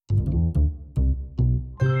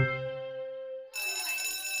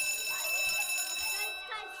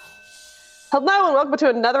Hello and welcome to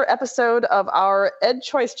another episode of our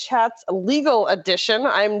EdChoice Chats Legal Edition.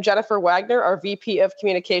 I'm Jennifer Wagner, our VP of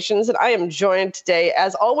Communications, and I am joined today,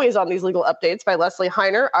 as always on these legal updates, by Leslie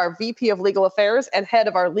Heiner, our VP of Legal Affairs and head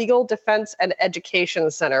of our Legal Defense and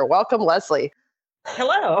Education Center. Welcome, Leslie.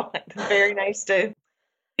 Hello. Very nice to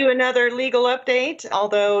do another legal update.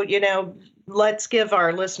 Although, let's give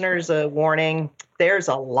our listeners a warning. There's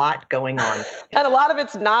a lot going on. And a lot of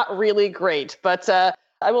it's not really great, but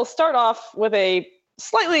I will start off with a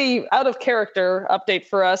slightly out of character update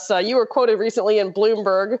for us. You were quoted recently in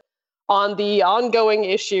Bloomberg on the ongoing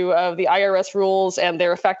issue of the IRS rules and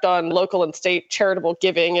their effect on local and state charitable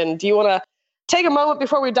giving. And do you want to take a moment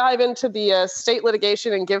before we dive into the state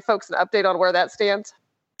litigation and give folks an update on where that stands?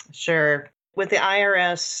 Sure. With the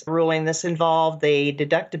IRS ruling, this involved the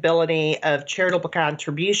deductibility of charitable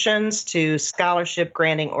contributions to scholarship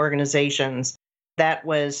granting organizations. That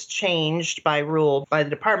was changed by rule by the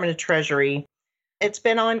Department of Treasury. It's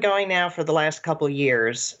been ongoing now for the last couple of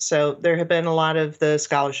years. So there have been a lot of the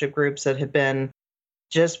scholarship groups that have been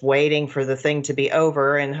just waiting for the thing to be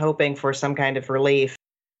over and hoping for some kind of relief.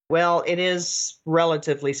 Well, it is,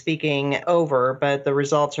 relatively speaking, over, but the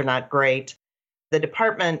results are not great. The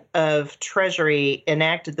Department of Treasury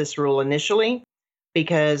enacted this rule initially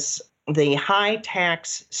because the high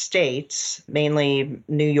tax states, mainly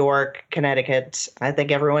New York, Connecticut, I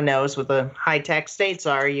think everyone knows what the high tax states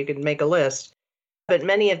are. You can make a list. But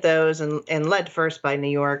many of those, and led first by New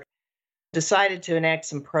York, decided to enact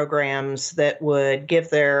some programs that would give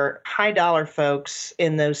their high dollar folks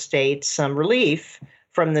in those states some relief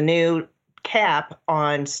from the new cap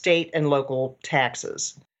on state and local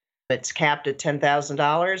taxes. It's capped at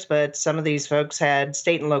 $10,000, but some of these folks had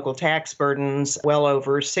state and local tax burdens well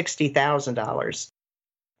over $60,000.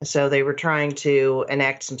 So they were trying to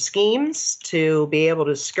enact some schemes to be able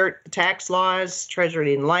to skirt the tax laws. Treasury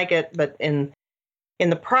didn't like it, but in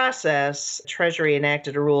the process, Treasury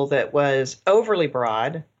enacted a rule that was overly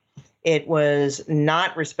broad. It was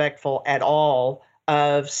not respectful at all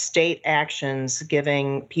of state actions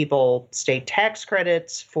giving people state tax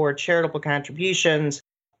credits for charitable contributions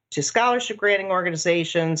to scholarship granting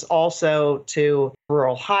organizations, also to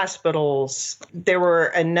rural hospitals. There were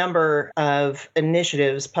a number of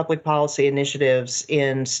initiatives, public policy initiatives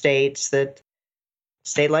in states that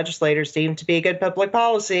state legislators deemed to be good public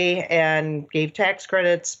policy and gave tax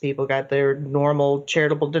credits. People got their normal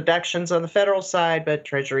charitable deductions on the federal side, but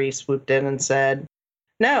Treasury swooped in and said,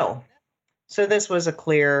 no. So this was a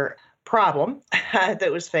clear problem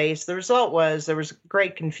that was faced. The result was there was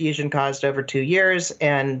great confusion caused over 2 years,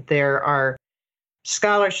 and there are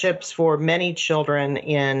scholarships for many children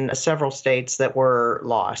in several states that were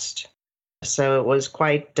lost. So it was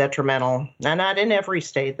quite detrimental. Now, not in every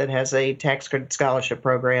state that has a tax credit scholarship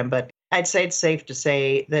program, but I'd say it's safe to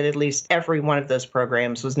say that at least every one of those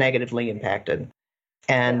programs was negatively impacted.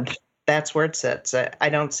 And that's where it sits. I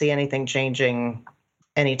don't see anything changing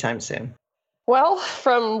anytime soon. Well,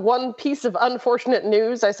 from one piece of unfortunate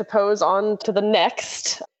news, I suppose, on to the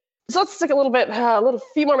next. So let's take a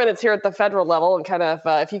few more minutes here at the federal level and kind of,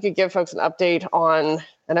 if you could give folks an update on,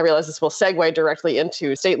 and I realize this will segue directly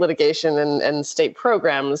into state litigation and state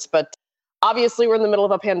programs, but obviously we're in the middle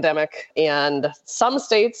of a pandemic and some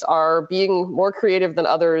states are being more creative than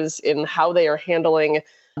others in how they are handling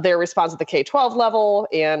their response at the K-12 level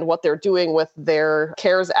and what they're doing with their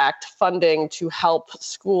CARES Act funding to help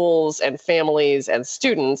schools and families and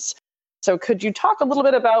students. So could you talk a little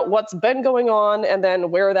bit about what's been going on and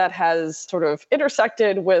then where that has sort of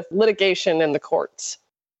intersected with litigation in the courts?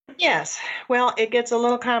 Yes. Well, it gets a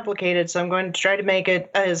little complicated, so I'm going to try to make it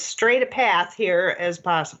as straight a path here as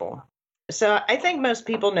possible. So I think most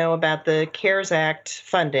people know about the CARES Act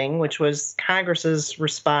funding, which was Congress's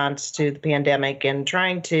response to the pandemic and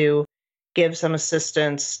trying to give some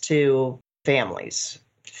assistance to families,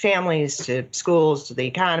 to schools, to the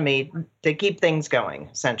economy, to keep things going,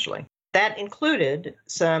 essentially. That included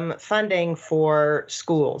some funding for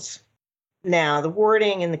schools. Now, the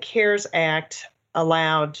wording in the CARES Act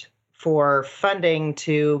allowed for funding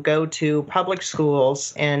to go to public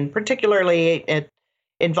schools, and particularly it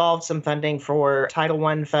involved some funding for Title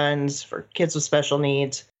I funds for kids with special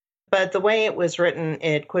needs. But the way it was written,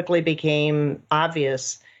 it quickly became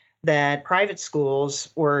obvious that private schools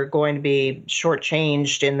were going to be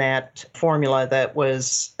shortchanged in that formula that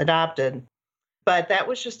was adopted. But that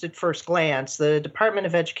was just at first glance. The Department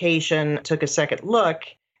of Education took a second look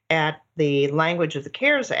at the language of the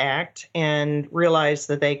CARES Act and realized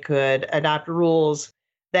that they could adopt rules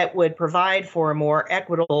that would provide for a more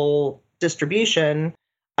equitable distribution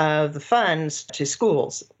of the funds to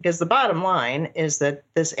schools. Because the bottom line is that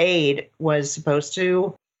this aid was supposed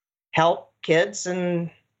to help kids and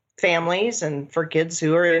families and for kids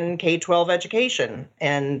who are in K-12 education.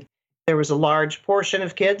 And there was a large portion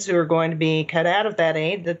of kids who were going to be cut out of that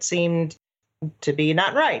aid that seemed to be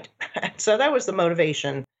not right. So that was the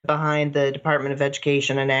motivation behind the Department of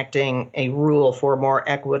Education enacting a rule for more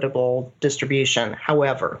equitable distribution.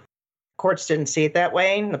 However, courts didn't see it that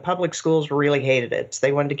way, and the public schools really hated it. So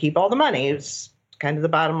they wanted to keep all the money. It was kind of the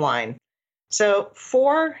bottom line. So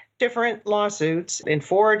 4 different lawsuits in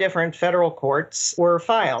 4 different federal courts were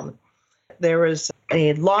filed. There was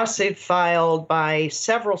a lawsuit filed by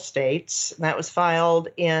several states that was filed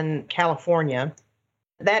in California.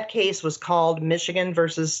 That case was called Michigan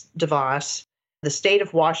versus DeVos. The state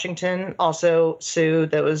of Washington also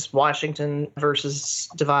sued. That was Washington versus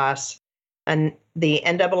DeVos. And the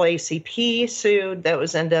NAACP sued. That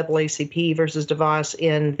was NAACP versus DeVos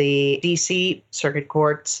in the D.C. Circuit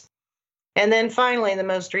Courts. And then finally, the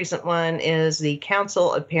most recent one is the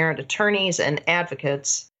Council of Parent Attorneys and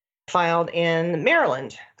Advocates filed in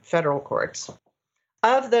Maryland federal courts.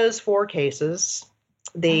 Of those 4 cases,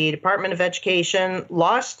 the Department of Education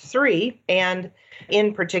lost 3, and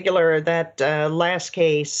in particular, that last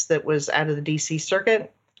case that was out of the D.C.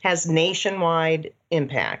 Circuit has nationwide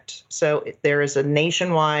impact. So there is a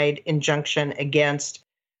nationwide injunction against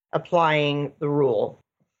applying the rule.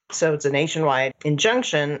 So it's a nationwide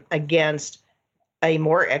injunction against a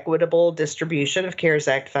more equitable distribution of CARES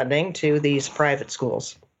Act funding to these private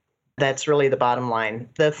schools. That's really the bottom line.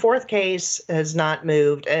 The 4th case has not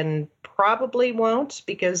moved and probably won't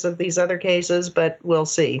because of these other cases, but we'll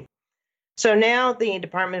see. So now the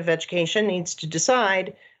Department of Education needs to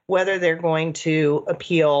decide whether they're going to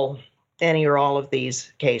appeal any or all of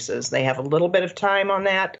these cases. They have a little bit of time on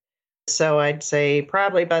that. So I'd say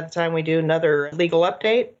probably by the time we do another legal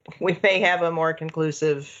update, we may have a more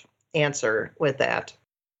conclusive answer with that.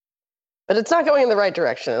 But it's not going in the right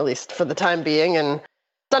direction, at least for the time being. And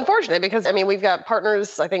it's unfortunate because, we've got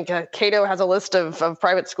partners. I think Cato has a list of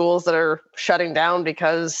private schools that are shutting down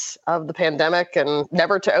because of the pandemic and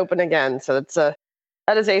never to open again. So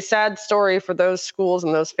that is a sad story for those schools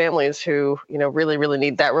and those families who, really, really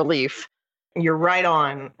need that relief. You're right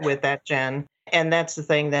on with that, Jen. And that's the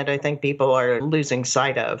thing that I think people are losing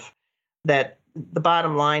sight of, that the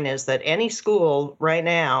bottom line is that any school right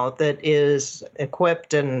now that is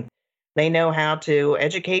equipped and they know how to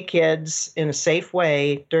educate kids in a safe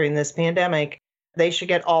way during this pandemic, they should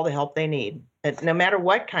get all the help they need. And no matter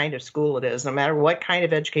what kind of school it is, no matter what kind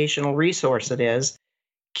of educational resource it is,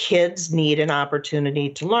 kids need an opportunity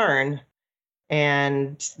to learn.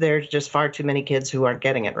 And there's just far too many kids who aren't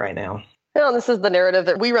getting it right now. And this is the narrative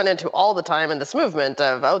that we run into all the time in this movement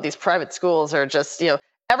of, these private schools are just,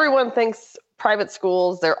 everyone thinks private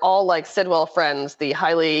schools, they're all like Sidwell Friends, the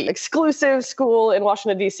highly exclusive school in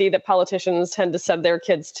Washington, D.C. that politicians tend to send their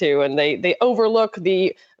kids to. And they overlook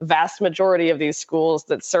the vast majority of these schools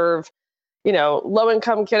that serve,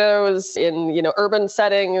 low-income kiddos in, urban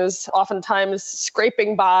settings, oftentimes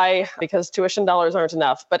scraping by because tuition dollars aren't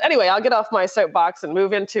enough. But anyway, I'll get off my soapbox and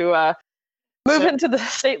move into the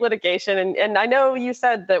state litigation. And I know you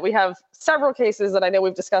said that we have several cases that I know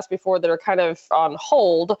we've discussed before that are kind of on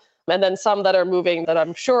hold, and then some that are moving that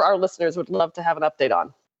I'm sure our listeners would love to have an update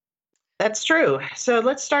on. That's true. So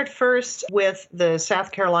let's start first with the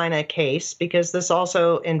South Carolina case, because this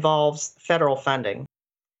also involves federal funding.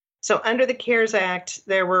 So under the CARES Act,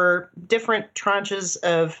 there were different tranches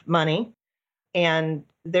of money, and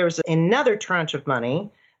there was another tranche of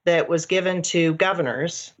money that was given to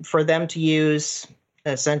governors for them to use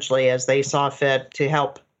essentially as they saw fit to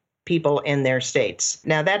help people in their states.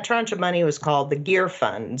 Now, that tranche of money was called the GEER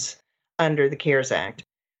funds under the CARES Act.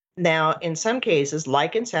 Now, in some cases,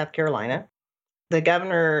 like in South Carolina, the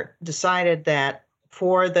governor decided that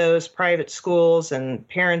for those private schools and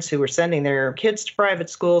parents who were sending their kids to private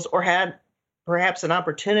schools or had perhaps an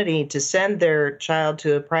opportunity to send their child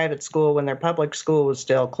to a private school when their public school was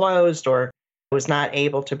still closed or was not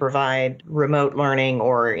able to provide remote learning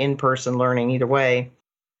or in-person learning, either way,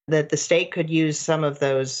 that the state could use some of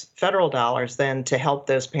those federal dollars then to help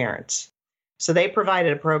those parents. So they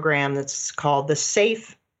provided a program that's called the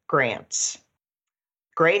SAFE Grants.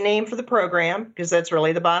 Great name for the program, because that's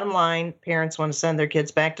really the bottom line. Parents want to send their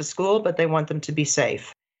kids back to school, but they want them to be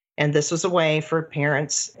safe. And this was a way for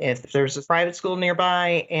parents, if there's a private school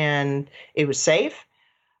nearby and it was safe,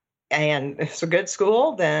 and it's a good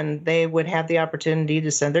school, then they would have the opportunity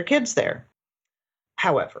to send their kids there.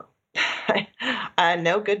 However,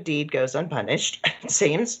 no good deed goes unpunished, it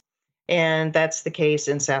seems. And that's the case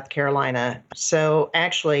in South Carolina. So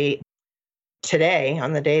actually, today,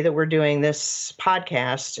 on the day that we're doing this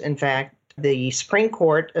podcast, in fact, The Supreme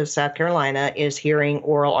Court of South Carolina is hearing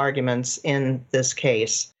oral arguments in this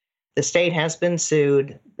case. The state has been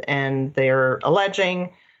sued, and they're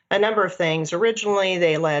alleging a number of things. Originally,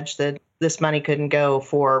 they alleged that this money couldn't go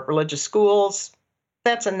for religious schools.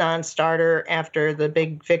 That's a non-starter after the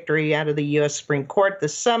big victory out of the U.S. Supreme Court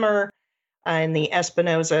this summer in the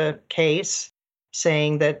Espinoza case,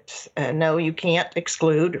 saying that, no, you can't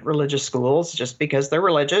exclude religious schools just because they're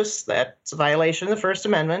religious. That's a violation of the First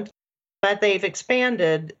Amendment. But they've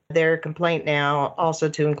expanded their complaint now also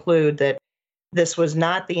to include that this was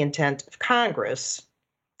not the intent of Congress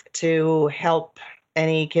to help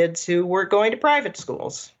any kids who were going to private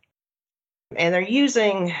schools. And they're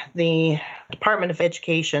using the Department of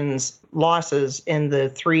Education's losses in the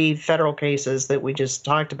 3 federal cases that we just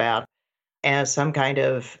talked about as some kind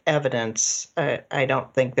of evidence. I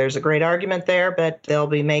don't think there's a great argument there, but they'll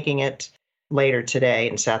be making it later today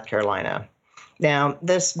in South Carolina. Now,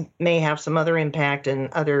 this may have some other impact in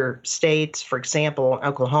other states. For example,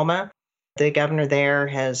 Oklahoma, the governor there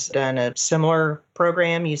has done a similar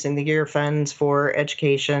program using the year funds for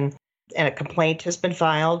education, and a complaint has been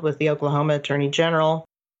filed with the Oklahoma Attorney General.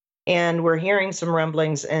 And we're hearing some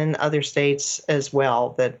rumblings in other states as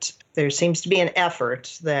well that there seems to be an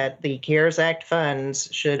effort that the CARES Act funds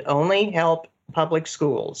should only help public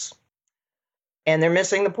schools. And they're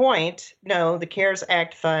missing the point. No, the CARES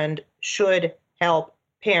Act fund should help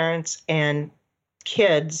parents and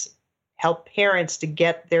kids, help parents to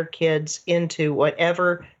get their kids into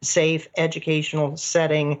whatever safe educational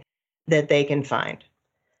setting that they can find.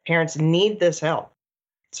 Parents need this help.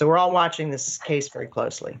 So we're all watching this case very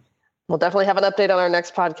closely. We'll definitely have an update on our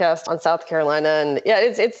next podcast on South Carolina. And yeah,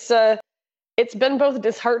 it's been both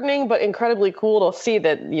disheartening but incredibly cool to see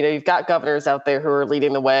that, you've got governors out there who are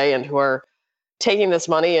leading the way and who are taking this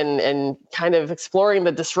money and kind of exploring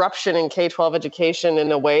the disruption in K-12 education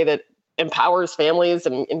in a way that empowers families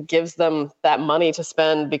and gives them that money to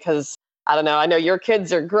spend. Because I don't know, I know your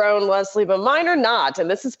kids are grown, Leslie, but mine are not. And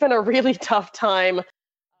this has been a really tough time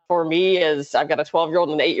for me, as I've got a 12-year-old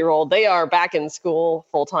and an 8-year-old. They are back in school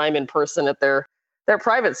full-time in person at their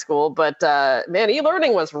private school. But man,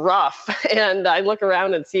 e-learning was rough. And I look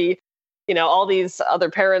around and see all these other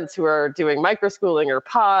parents who are doing microschooling or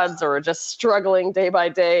pods or just struggling day by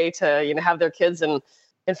day to, have their kids in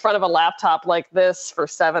front of a laptop like this for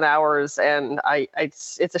 7 hours. And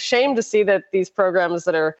it's a shame to see that these programs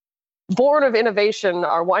that are born of innovation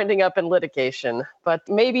are winding up in litigation. But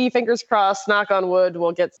maybe, fingers crossed, knock on wood,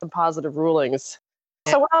 we'll get some positive rulings.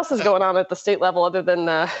 So what else is going on at the state level other than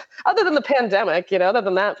the pandemic? Other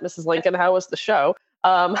than that, Mrs. Lincoln, how was the show?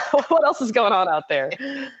 What else is going on out there?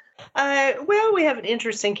 Well, we have an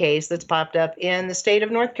interesting case that's popped up in the state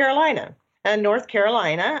of North Carolina. And North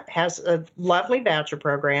Carolina has a lovely voucher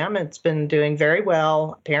program. It's been doing very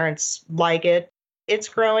well. Parents like it. It's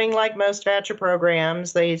growing like most voucher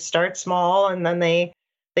programs. They start small and then they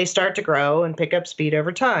start to grow and pick up speed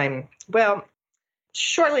over time. Well,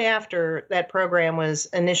 shortly after that program was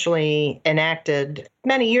initially enacted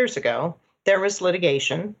many years ago, there was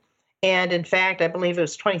litigation. And in fact, I believe it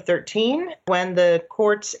was 2013 when the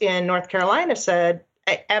courts in North Carolina said,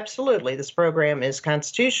 absolutely, this program is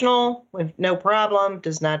constitutional, with no problem,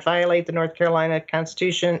 does not violate the North Carolina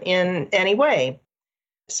Constitution in any way.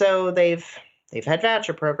 So they've had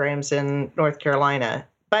voucher programs in North Carolina.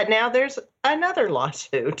 But now there's another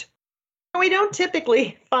lawsuit. We don't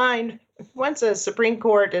typically find, once a Supreme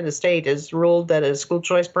Court in a state has ruled that a school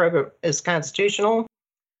choice program is constitutional,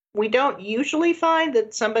 we don't usually find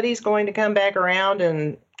that somebody's going to come back around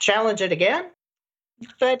and challenge it again.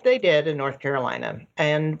 But they did in North Carolina.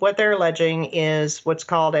 And what they're alleging is what's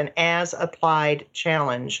called an as-applied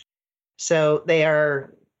challenge. So they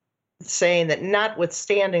are saying that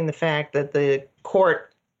notwithstanding the fact that the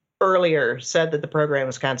court earlier said that the program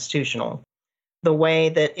was constitutional, the way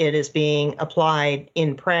that it is being applied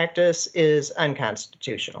in practice is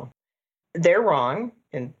unconstitutional. They're wrong,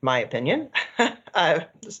 in my opinion,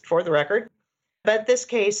 just for the record. But this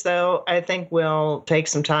case, though, I think will take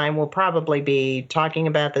some time. We'll probably be talking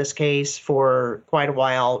about this case for quite a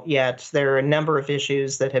while yet. There are a number of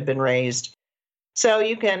issues that have been raised. So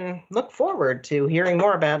you can look forward to hearing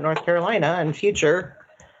more about North Carolina and future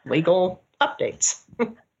legal updates.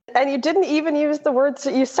 And you didn't even use the words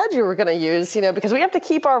that you said you were going to use, because we have to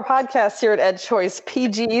keep our podcast here at EdChoice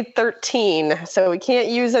PG-13, so we can't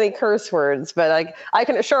use any curse words. But I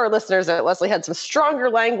can assure our listeners that Leslie had some stronger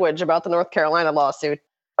language about the North Carolina lawsuit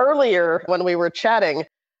earlier when we were chatting.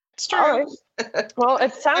 It's true. All right. Well,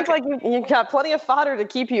 it sounds like you've got plenty of fodder to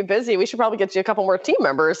keep you busy. We should probably get you a couple more team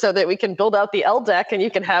members so that we can build out the LDEC and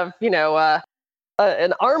you can have, a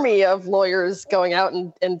an army of lawyers going out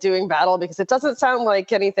and doing battle, because it doesn't sound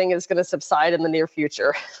like anything is going to subside in the near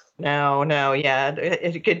future. No, yeah,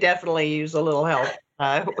 it could definitely use a little help.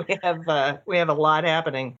 We have a lot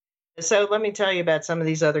happening. So let me tell you about some of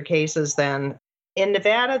these other cases then. In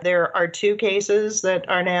Nevada, there are 2 cases that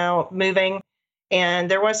are now moving,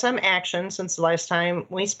 and there was some action since the last time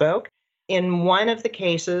we spoke. In one of the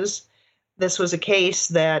cases, this was a case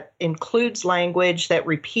that includes language that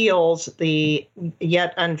repeals the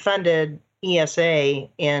yet unfunded ESA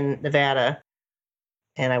in Nevada.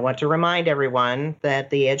 And I want to remind everyone that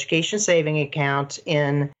the education saving account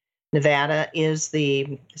in Nevada is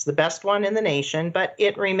the best one in the nation, but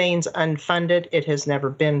it remains unfunded. It has never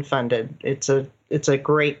been funded. It's a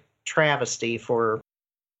great travesty for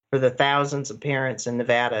the thousands of parents in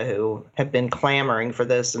Nevada who have been clamoring for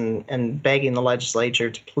this and begging the legislature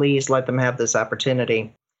to please let them have this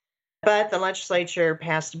opportunity. But the legislature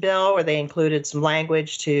passed a bill where they included some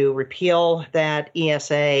language to repeal that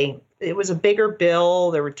ESA. It was a bigger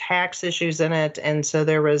bill. There were tax issues in it. And so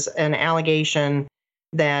there was an allegation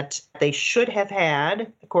that they should have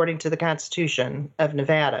had, according to the Constitution of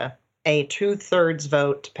Nevada, a 2/3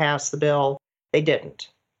 vote to pass the bill. They didn't.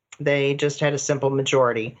 They just had a simple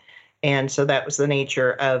majority. And so that was the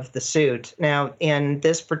nature of the suit. Now, in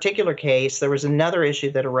this particular case, there was another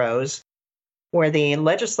issue that arose where the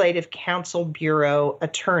Legislative Council Bureau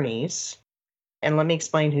attorneys, and let me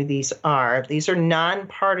explain who these are. These are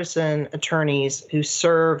nonpartisan attorneys who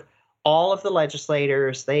serve all of the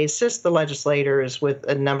legislators. They assist the legislators with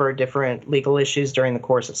a number of different legal issues during the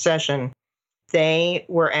course of session. They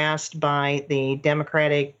were asked by the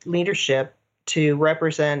Democratic leadership to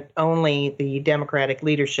represent only the Democratic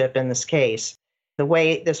leadership in this case. The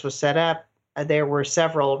way this was set up, there were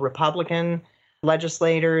several Republican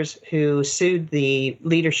legislators who sued the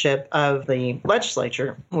leadership of the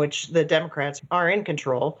legislature, which the Democrats are in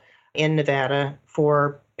control in Nevada,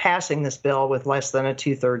 for passing this bill with less than a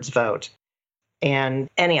 2/3 vote. And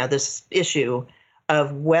anyhow, this issue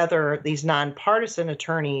of whether these nonpartisan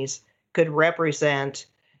attorneys could represent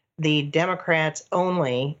the Democrats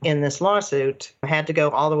only in this lawsuit had to go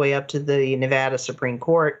all the way up to the Nevada Supreme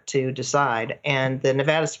Court to decide. And the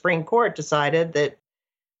Nevada Supreme Court decided that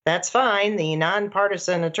that's fine. The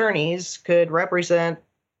nonpartisan attorneys could represent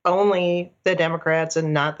only the Democrats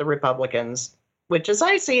and not the Republicans, which, as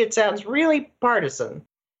I see it, sounds really partisan.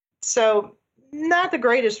 So not the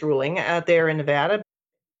greatest ruling out there in Nevada,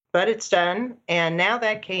 but it's done. And now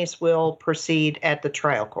that case will proceed at the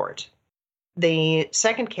trial court. The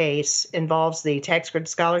second case involves the tax credit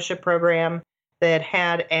scholarship program that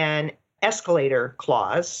had an escalator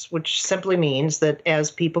clause, which simply means that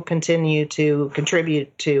as people continue to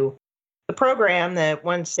contribute to the program, that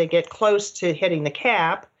once they get close to hitting the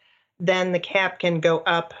cap, then the cap can go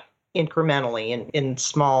up incrementally in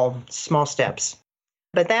small steps.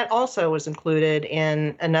 But that also was included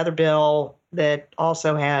in another bill that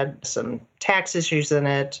also had some tax issues in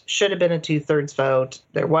it. Should have been a 2/3 vote.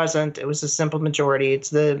 There wasn't. It was a simple majority. It's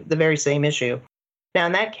the very same issue. Now,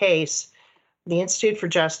 in that case, the Institute for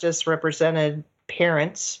Justice represented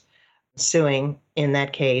parents suing in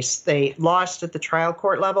that case. They lost at the trial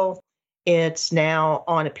court level. It's now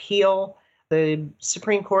on appeal. The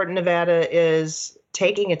Supreme Court in Nevada is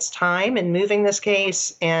taking its time in moving this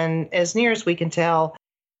case. And as near as we can tell,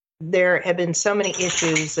 there have been so many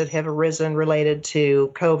issues that have arisen related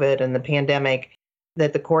to COVID and the pandemic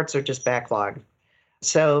that the courts are just backlogged.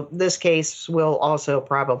 So this case will also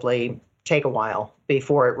probably take a while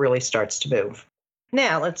before it really starts to move.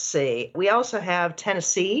 Now, let's see. We also have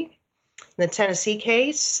Tennessee. The Tennessee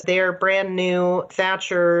case, their brand new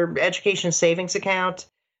voucher education savings account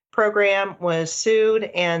program was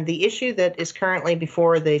sued. And the issue that is currently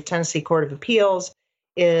before the Tennessee Court of Appeals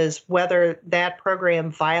is whether that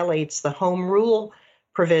program violates the home rule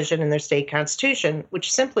provision in their state constitution,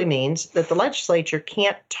 which simply means that the legislature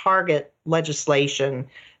can't target legislation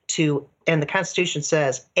to, and the Constitution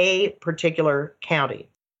says, a particular county.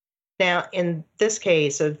 Now, in this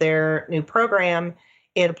case of their new program,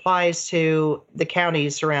 it applies to the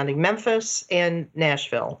counties surrounding Memphis and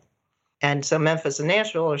Nashville. And so Memphis and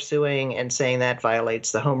Nashville are suing and saying that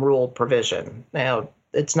violates the home rule provision. Now,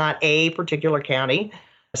 it's not a particular county.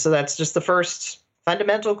 So that's just the first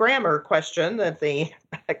fundamental grammar question that the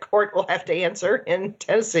court will have to answer in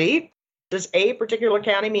Tennessee. Does a particular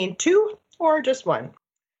county mean two or just one?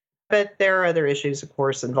 But there are other issues, of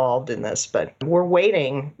course, involved in this. But we're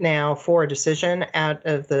waiting now for a decision out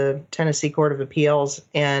of the Tennessee Court of Appeals.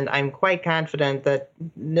 And I'm quite confident that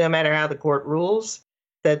no matter how the court rules,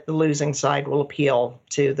 that the losing side will appeal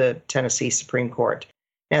to the Tennessee Supreme Court.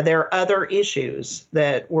 Now, there are other issues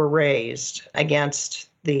that were raised against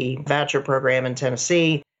the voucher program in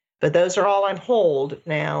Tennessee, but those are all on hold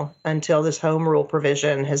now until this home rule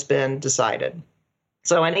provision has been decided.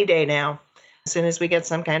 So any day now, as soon as we get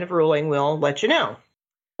some kind of ruling, we'll let you know.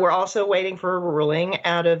 We're also waiting for a ruling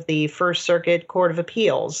out of the First Circuit Court of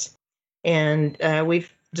Appeals. And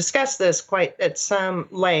we've discussed this quite at some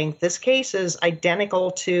length. This case is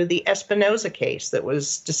identical to the Espinoza case that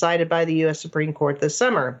was decided by the U.S. Supreme Court this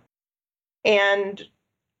summer. And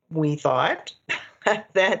we thought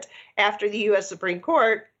that after the U.S. Supreme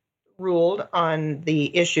Court ruled on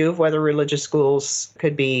the issue of whether religious schools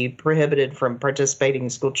could be prohibited from participating in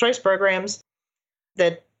school choice programs,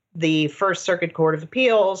 that the First Circuit Court of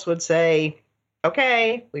Appeals would say,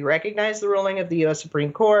 okay, we recognize the ruling of the U.S.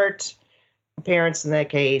 Supreme Court. Parents in that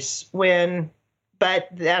case win, but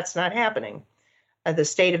that's not happening. The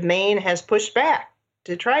state of Maine has pushed back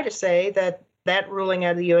to try to say that that ruling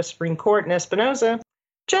out of the U.S. Supreme Court in Espinoza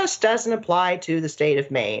just doesn't apply to the state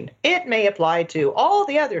of Maine. It may apply to all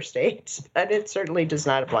the other states, but it certainly does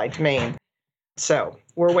not apply to Maine. So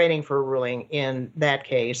we're waiting for a ruling in that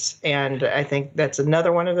case. And I think that's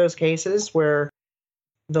another one of those cases where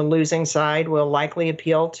the losing side will likely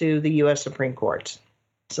appeal to the U.S. Supreme Court.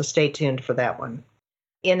 So stay tuned for that one.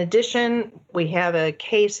 In addition, we have a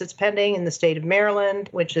case that's pending in the state of Maryland,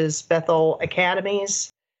 which is Bethel Academy's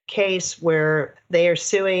case, where they are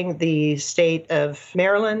suing the state of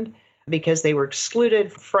Maryland because they were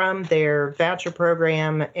excluded from their voucher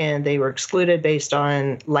program, and they were excluded based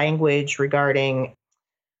on language regarding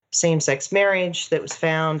same-sex marriage that was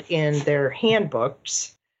found in their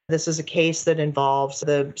handbooks. This is a case that involves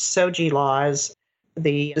the SOGI laws,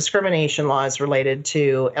 the discrimination laws related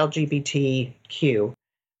to LGBTQ.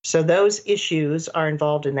 So those issues are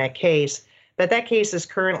involved in that case. But that case is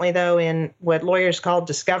currently, though, in what lawyers call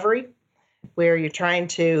discovery, where you're trying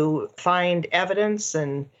to find evidence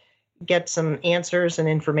and get some answers and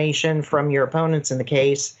information from your opponents in the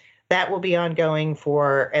case. That will be ongoing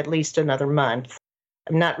for at least another month.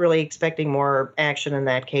 I'm not really expecting more action in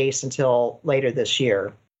that case until later this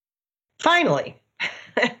year. Finally,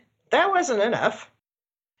 that wasn't enough.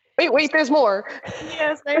 Wait, there's more.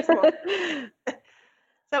 Yes, there's more.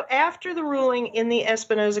 So after the ruling in the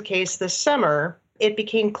Espinoza case this summer, it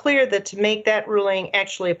became clear that to make that ruling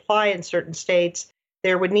actually apply in certain states,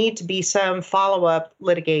 there would need to be some follow-up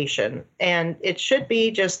litigation. And it should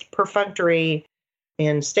be just perfunctory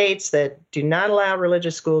in states that do not allow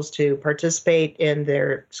religious schools to participate in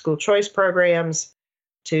their school choice programs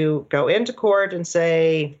to go into court and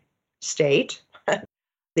say, state,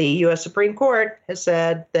 the U.S. Supreme Court has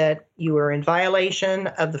said that you are in violation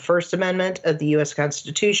of the First Amendment of the U.S.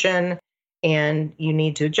 Constitution, and you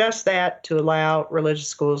need to adjust that to allow religious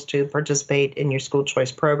schools to participate in your school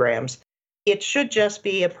choice programs. It should just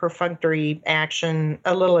be a perfunctory action,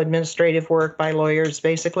 a little administrative work by lawyers,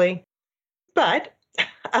 basically. But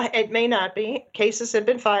it may not be. Cases have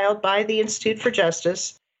been filed by the Institute for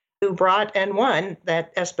Justice, who brought and won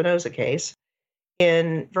that Espinoza case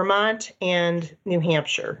in Vermont and New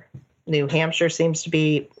Hampshire. New Hampshire seems to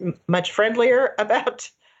be much friendlier about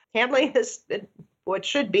handling this, what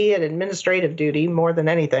should be an administrative duty more than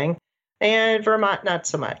anything, and Vermont not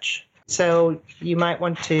so much. So you might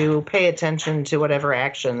want to pay attention to whatever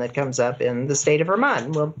action that comes up in the state of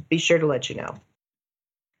Vermont. We'll be sure to let you know.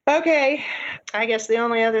 Okay, I guess the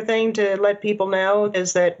only other thing to let people know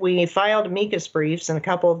is that we filed amicus briefs in a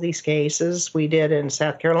couple of these cases. We did in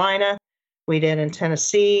South Carolina, we did in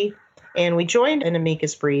Tennessee, and we joined an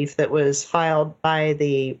amicus brief that was filed by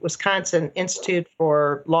the Wisconsin Institute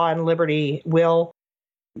for Law and Liberty, WILL.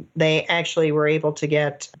 They actually were able to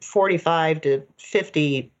get 45 to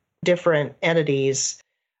 50 different entities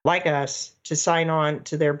like us to sign on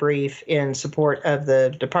to their brief in support of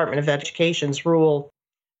the Department of Education's rule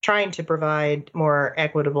trying to provide more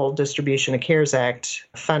equitable distribution of CARES Act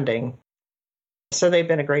funding. So they've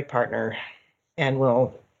been a great partner, and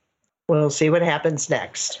we'll see what happens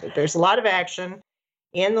next. There's a lot of action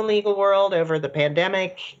in the legal world over the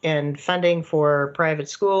pandemic and funding for private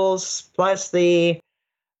schools, plus the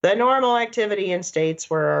normal activity in states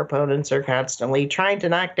where our opponents are constantly trying to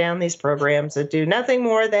knock down these programs that do nothing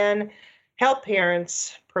more than help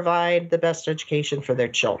parents provide the best education for their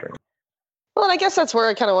children. Well, and I guess that's where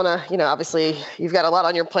I kind of want to, obviously you've got a lot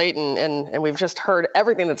on your plate and we've just heard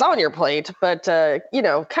everything that's on your plate, but,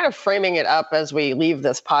 kind of framing it up as we leave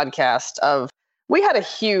this podcast of, we had a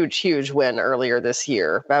huge, huge win earlier this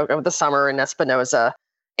year over the summer in Espinoza.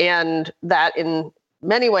 And that in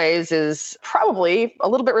many ways is probably a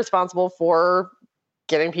little bit responsible for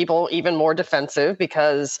getting people even more defensive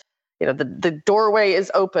because, the doorway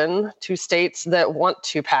is open to states that want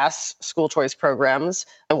to pass school choice programs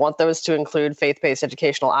and want those to include faith-based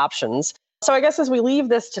educational options. So I guess as we leave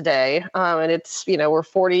this today, and it's, we're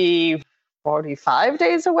 45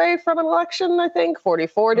 days away from an election, I think,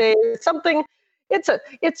 44 days, something.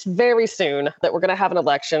 It's very soon that we're going to have an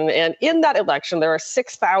election. And in that election, there are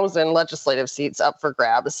 6,000 legislative seats up for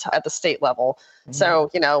grabs at the state level. Mm-hmm.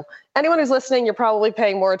 So, anyone who's listening, you're probably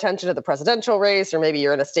paying more attention to the presidential race, or maybe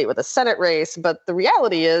you're in a state with a Senate race. But the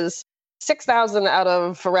reality is 6,000 out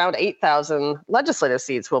of around 8,000 legislative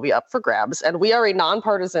seats will be up for grabs. And we are a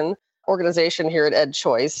nonpartisan organization here at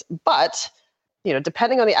EdChoice. But,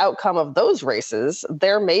 depending on the outcome of those races,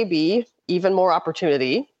 there may be even more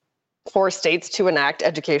opportunity for states to enact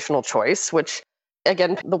educational choice, which,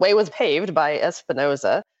 again, the way was paved by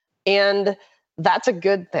Espinoza. And that's a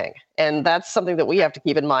good thing. And that's something that we have to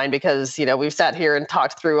keep in mind because, we've sat here and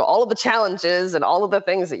talked through all of the challenges and all of the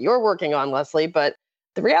things that you're working on, Leslie. But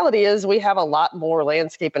the reality is we have a lot more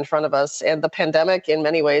landscape in front of us. And the pandemic, in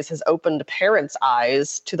many ways, has opened parents'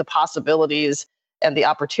 eyes to the possibilities and the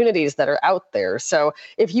opportunities that are out there. So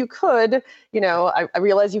if you could, I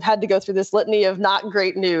realize you've had to go through this litany of not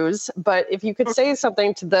great news, but if you could say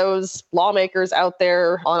something to those lawmakers out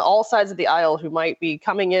there on all sides of the aisle who might be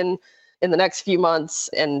coming in the next few months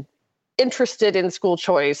and interested in school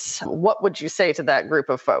choice, what would you say to that group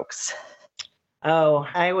of folks? Oh,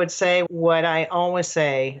 I would say what I always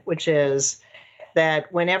say, which is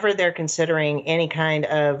that whenever they're considering any kind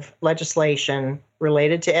of legislation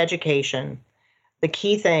related to education, the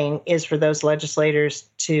key thing is for those legislators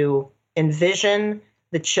to envision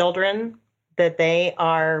the children that they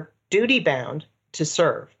are duty-bound to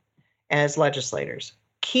serve as legislators.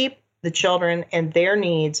 Keep the children and their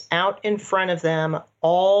needs out in front of them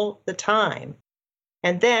all the time.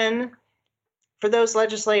 And then for those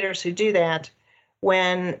legislators who do that,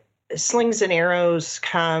 when slings and arrows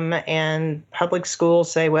come and public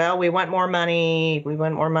schools say, well, we want more money, we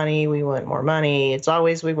want more money, we want more money. It's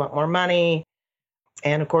always we want more money.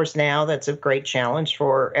 And of course, now that's a great challenge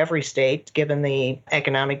for every state, given the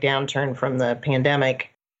economic downturn from the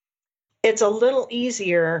pandemic. It's a little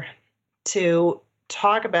easier to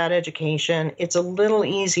talk about education. It's a little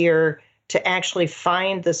easier to actually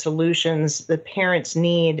find the solutions that parents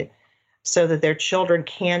need so that their children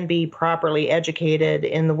can be properly educated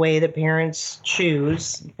in the way that parents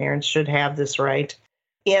choose. Parents should have this right.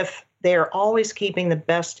 If they're always keeping the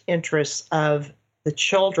best interests of the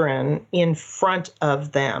children in front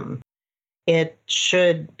of them. It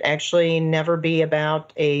should actually never be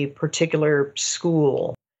about a particular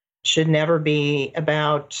school. It should never be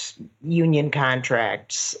about union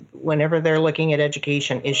contracts. Whenever they're looking at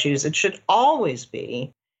education issues, it should always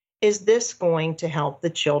be, is this going to help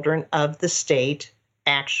the children of the state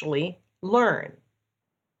actually learn?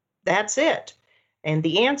 That's it. And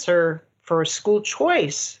the answer for school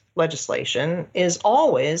choice legislation is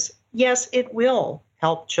always, yes, it will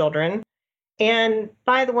help children. And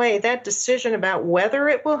by the way, that decision about whether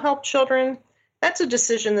it will help children, that's a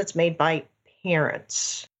decision that's made by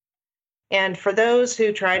parents. And for those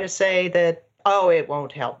who try to say that, oh, it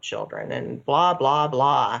won't help children and blah, blah,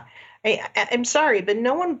 blah, I'm sorry, but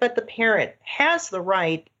no one but the parent has the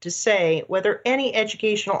right to say whether any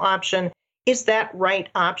educational option is that right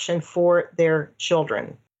option for their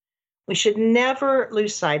children. We should never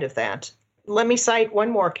lose sight of that. Let me cite one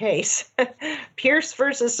more case. Pierce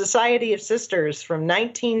versus Society of Sisters from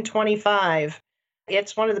 1925.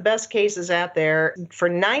 It's one of the best cases out there. For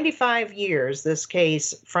 95 years, this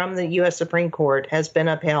case from the U.S. Supreme Court has been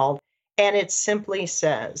upheld, and it simply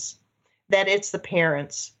says that it's the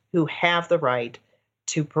parents who have the right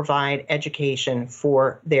to provide education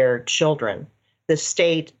for their children. The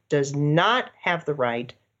state does not have the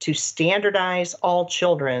right to standardize all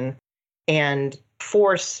children and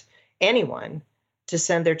force anyone to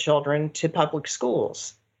send their children to public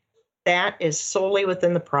schools. That is solely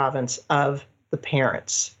within the province of the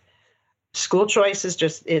parents. School choice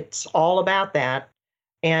is it's all about that.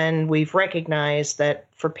 And we've recognized that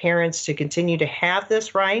for parents to continue to have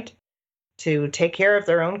this right to take care of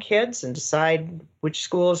their own kids and decide which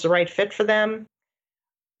school is the right fit for them,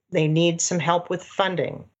 they need some help with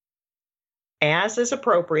funding. As is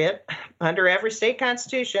appropriate under every state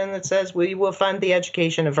constitution that says we will fund the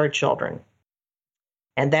education of our children.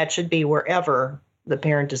 And that should be wherever the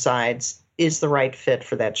parent decides is the right fit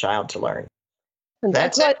for that child to learn. And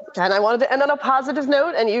that's it. And I wanted to end on a positive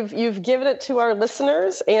note, and you've given it to our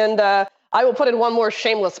listeners. And I will put in one more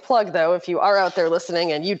shameless plug, though, if you are out there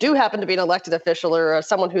listening and you do happen to be an elected official or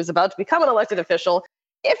someone who's about to become an elected official,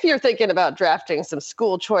 if you're thinking about drafting some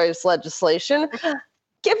school choice legislation,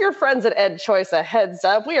 give your friends at EdChoice a heads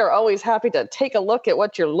up. We are always happy to take a look at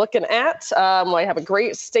what you're looking at. I have a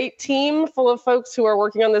great state team full of folks who are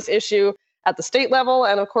working on this issue at the state level.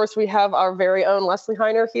 And of course, we have our very own Leslie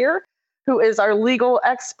Heiner here, who is our legal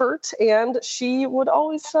expert. And she would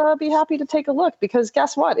always be happy to take a look, because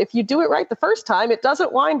guess what? If you do it right the first time, it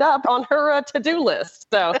doesn't wind up on her to-do list.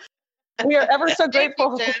 So we are ever so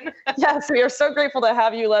grateful. Yes, we are so grateful to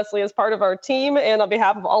have you, Leslie, as part of our team. And on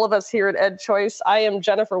behalf of all of us here at EdChoice, I am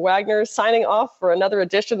Jennifer Wagner, signing off for another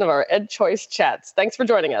edition of our EdChoice Chats. Thanks for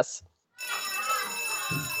joining us.